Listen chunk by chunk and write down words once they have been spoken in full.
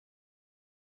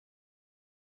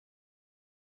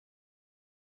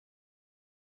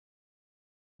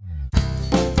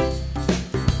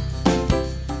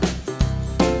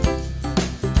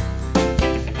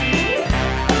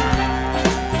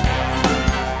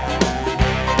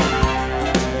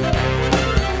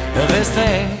this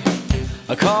thing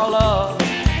I call love,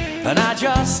 and I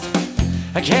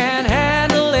can't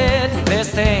handle it. This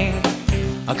thing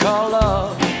I call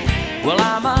love, well,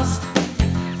 I must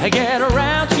get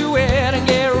around to it and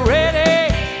get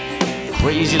ready.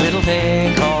 Crazy little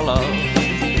thing called love.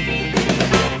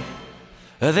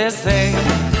 This thing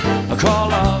I call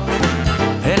love,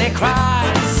 and it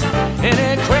cries in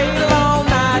a cradle all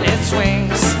night. It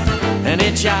swings and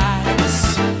it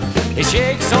jives, it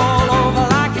shakes all over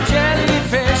like a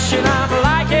jellyfish, and I'm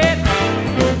like it.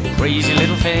 Crazy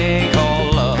little thing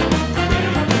called love.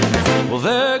 Well,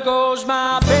 there goes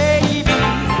my baby.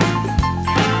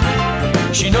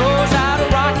 She knows how to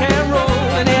rock and roll,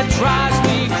 and it drives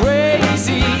me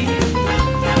crazy.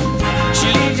 She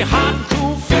leaves you hot and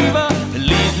cool fever, and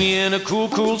leaves me in a cool,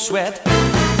 cool sweat.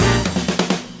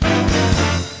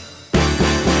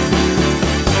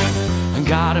 And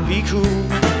gotta be cool,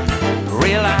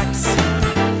 relax,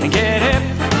 and get hip,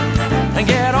 and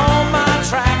get on my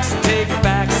tracks, and take a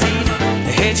backseat,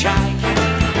 and hitchhike,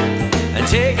 and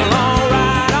take a long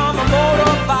ride on my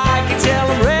motorbike until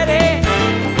I'm ready.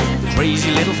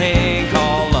 Crazy little thing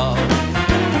called love.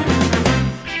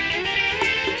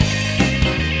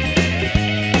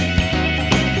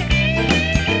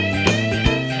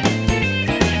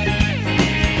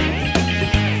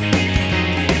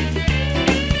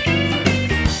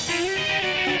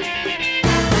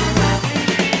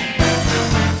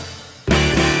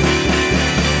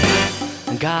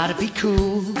 Gotta be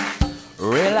cool,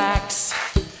 relax,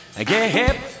 get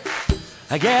hip,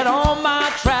 get on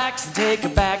my tracks, and take a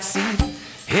backseat,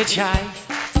 hitchhike,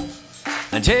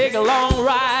 and take a long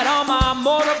ride on my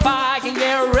motorbike and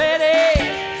get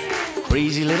ready.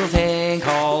 Crazy little thing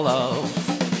called love.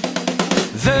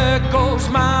 There goes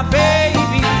my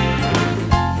baby.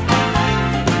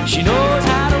 She knows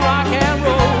how to rock and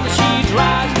roll. She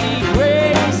drives me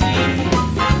crazy.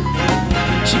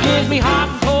 She gives me hot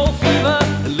and cold fever,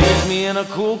 in a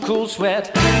cool, cool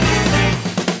sweat.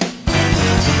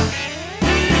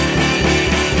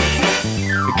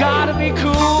 You gotta be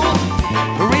cool,